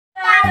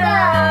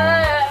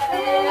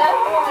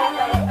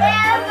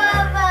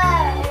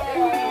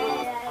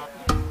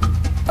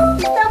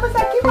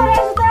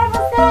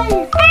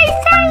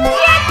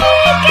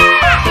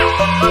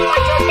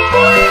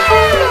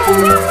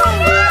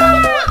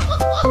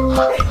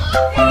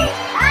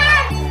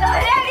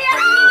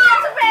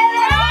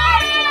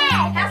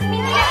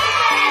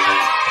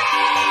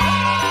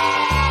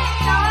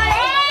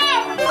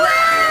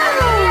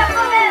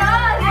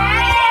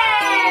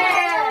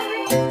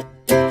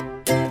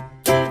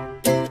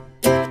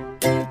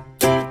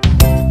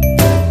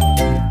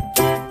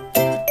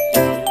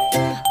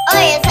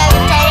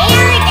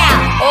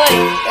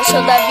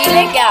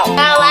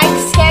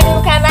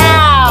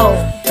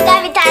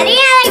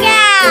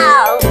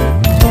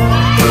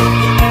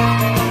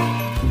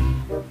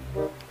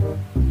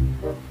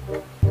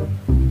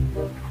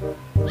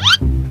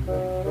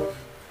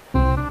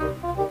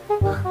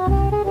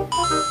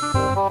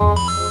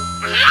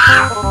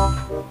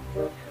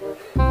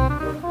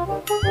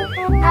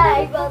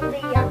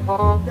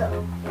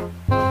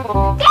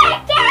Quem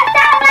quer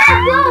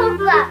tomar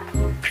luva?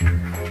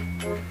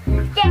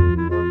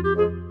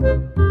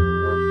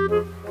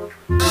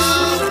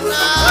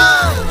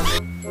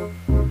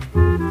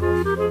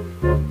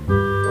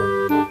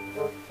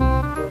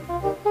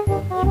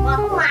 Vou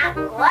arrumar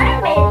agora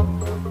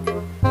mesmo.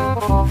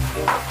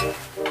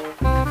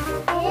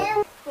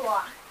 Isso,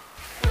 ó.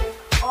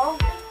 Ó.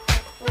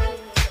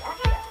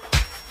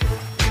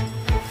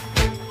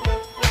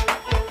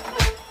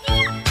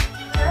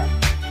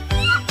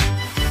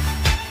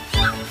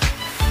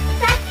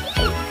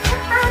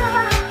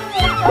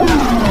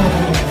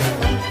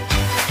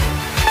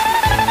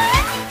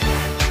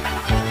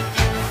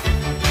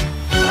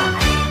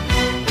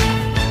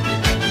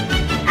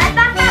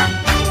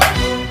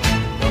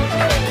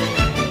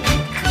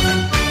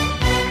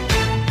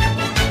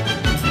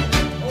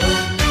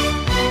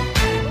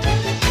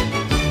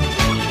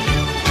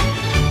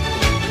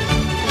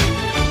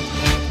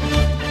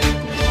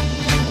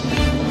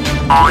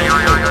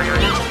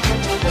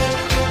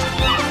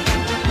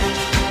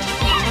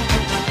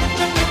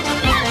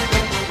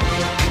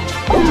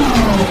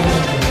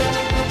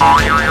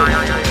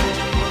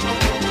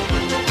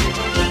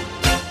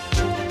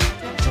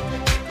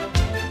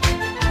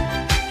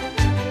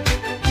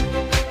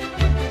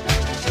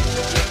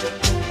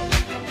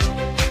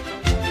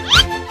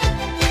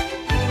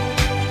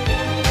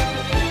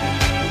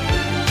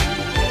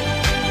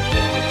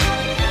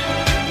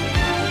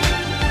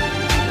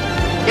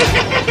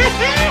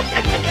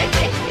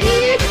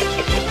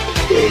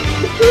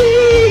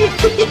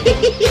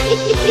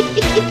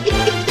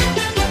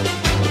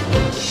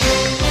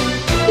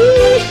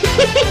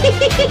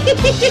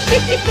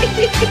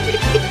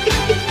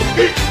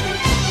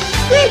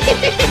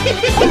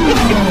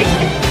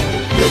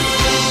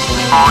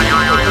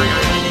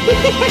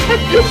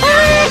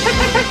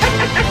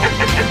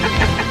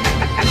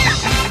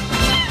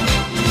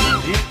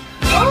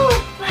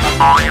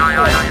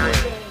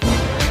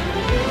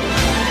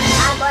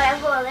 Agora eu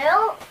vou ler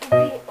o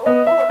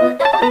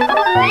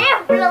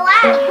livro lá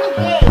do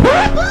game.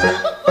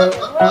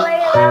 Vou ler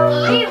lá o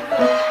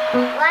livro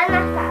lá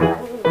na sala.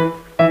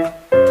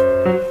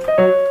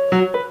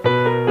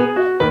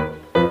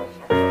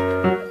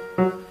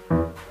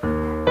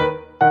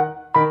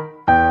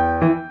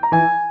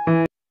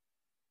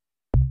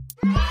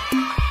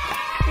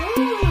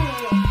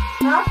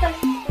 Nossa,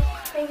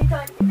 tem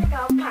Vitória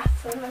legal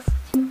passando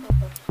assim,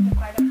 no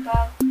quarto,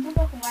 tudo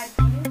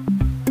arrumadinho.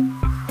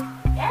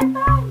 É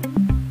bom.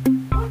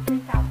 Vou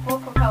tentar um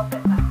pouco, colocar o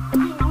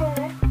pedacinho,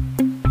 né?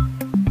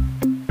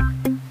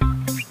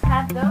 Tá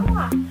dando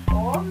uma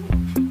fome.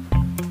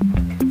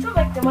 Deixa eu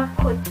ver que tem uma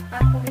coisa pra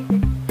comer aqui.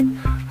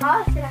 Ó,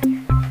 será que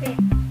tem?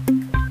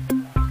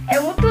 É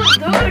muito duro.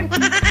 Deixa eu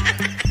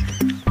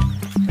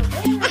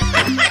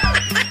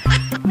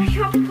ver. Mas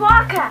uma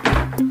pipoca.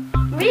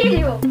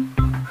 Milho.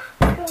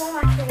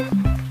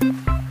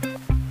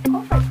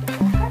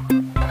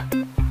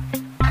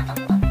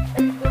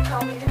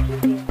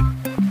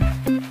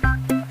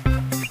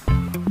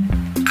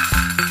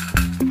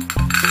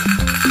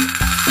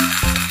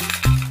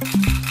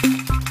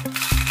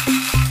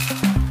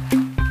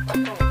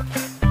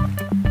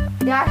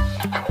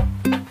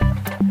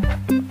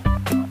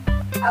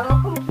 Alô,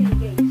 como que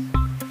liga isso?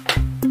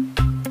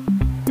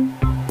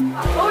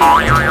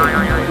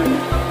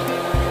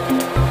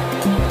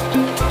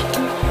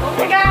 Vou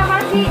pegar a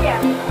vasilha.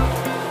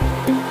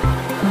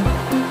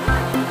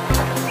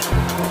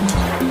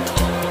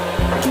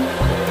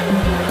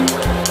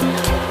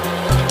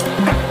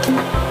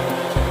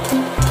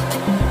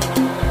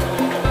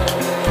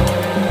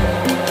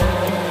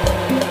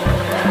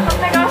 Vou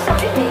pegar o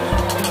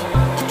sobremesa.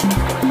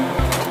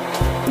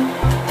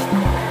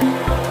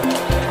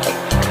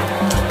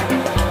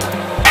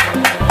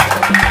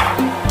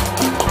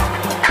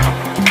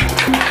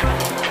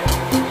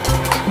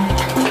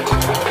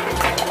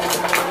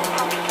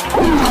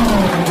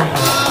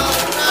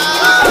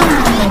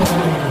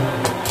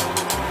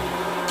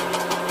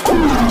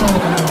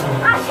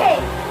 Achei!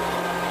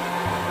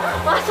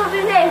 Uma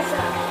sobremesa!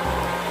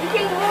 E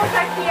tem muita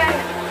aqui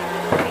ainda.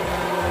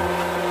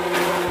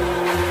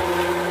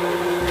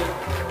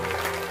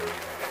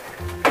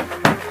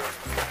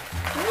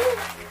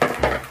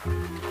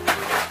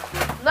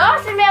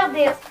 Nossa, meu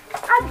Deus!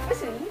 Ah,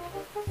 depois eu li.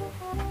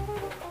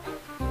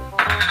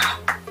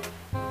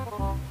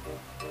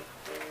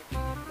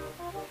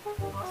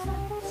 Nossa,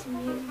 esse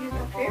milho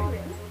tá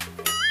fervendo.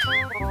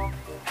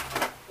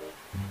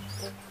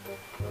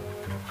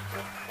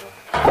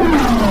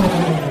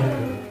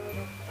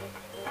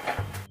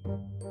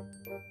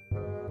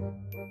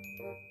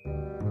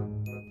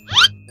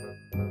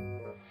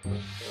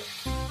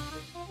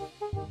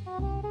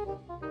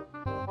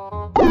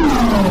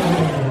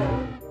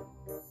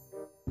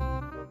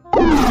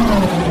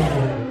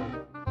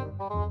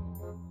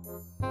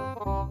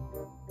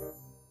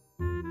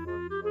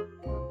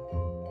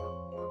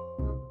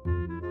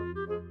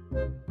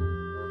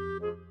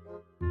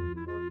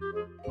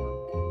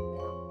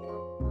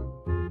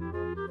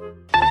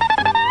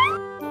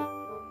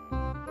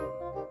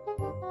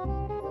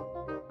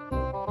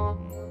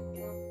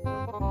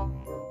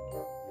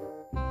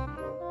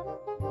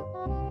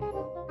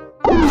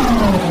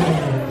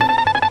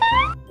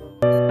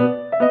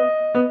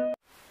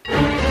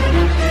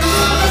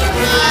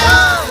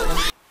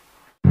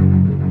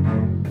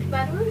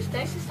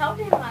 distância e só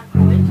ouvindo uma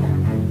coisa.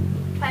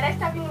 Parece que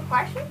tá vindo o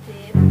quarto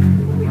inteiro.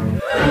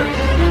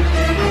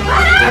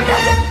 Barata!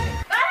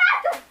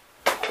 Barata!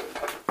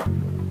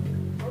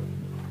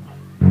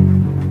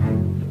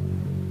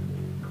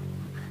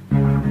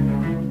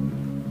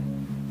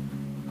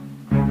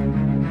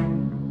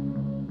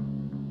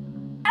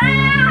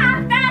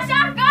 Ah! Tá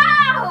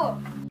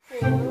socorro!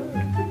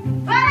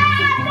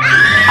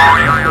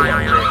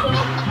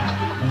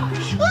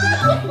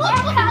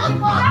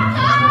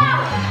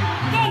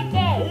 Que é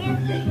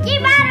isso? Que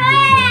barulho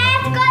é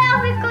esse quando eu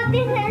fico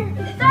dizendo?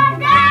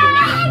 Socorro!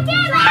 Que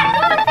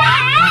barulho é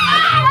esse?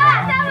 Eu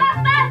sou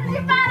fantasma de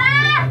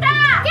barata!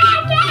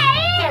 Que é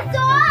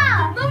isso?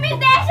 Não me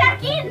deixa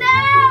aqui,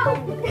 não!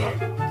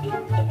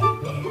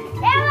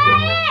 Eu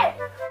aí!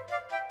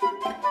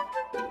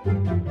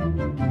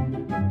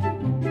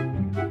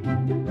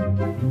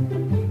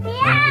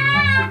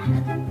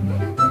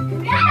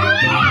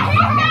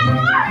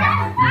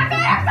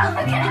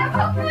 Agora eu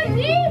vou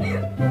fugir!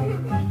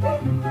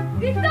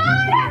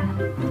 Vitória!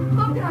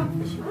 Como que ela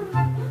fechou?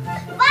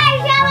 Vai,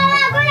 chama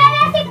a agulha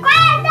na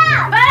 50!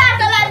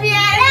 Barata, Davi!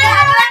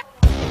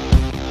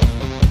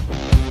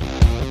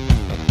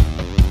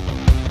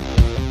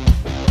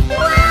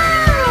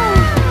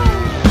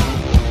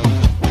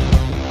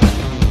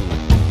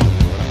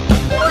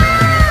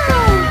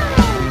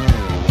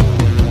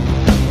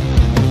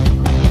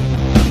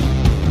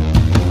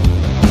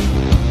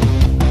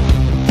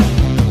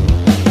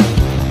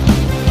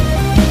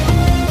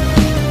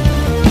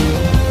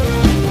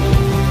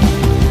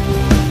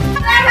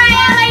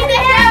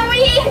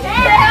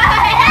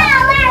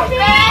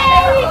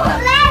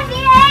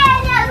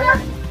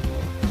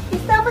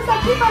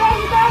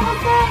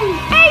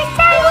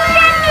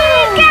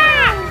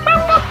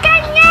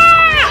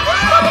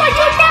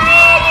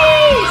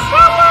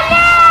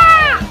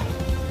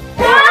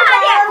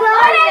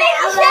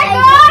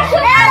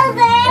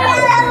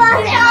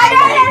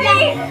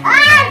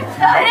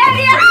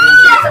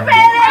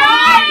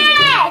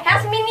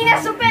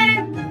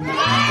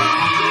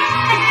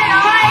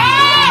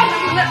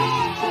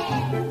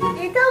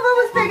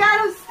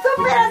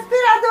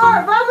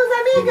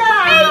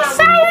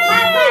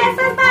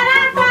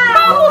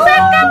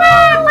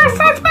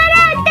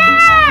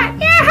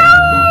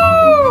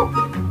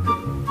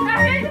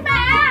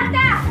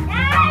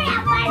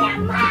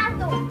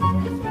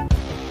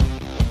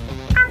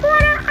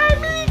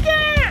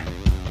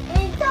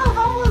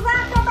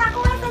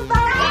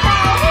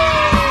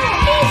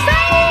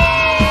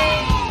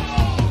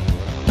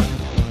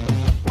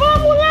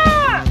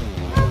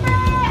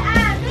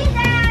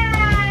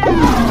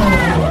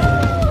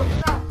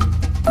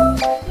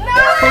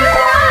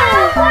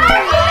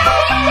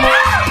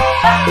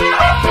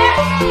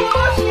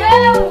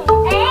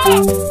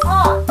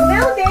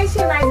 Não deixe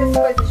mais as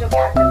coisas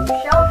jogadas no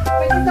chão,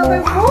 porque estão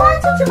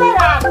muito de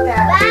barata.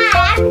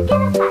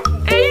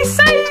 É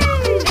isso aí!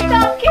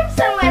 Então, o que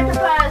você meta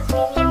para as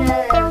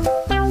meninas?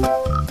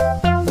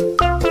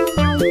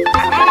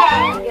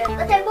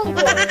 Você é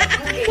bumbum.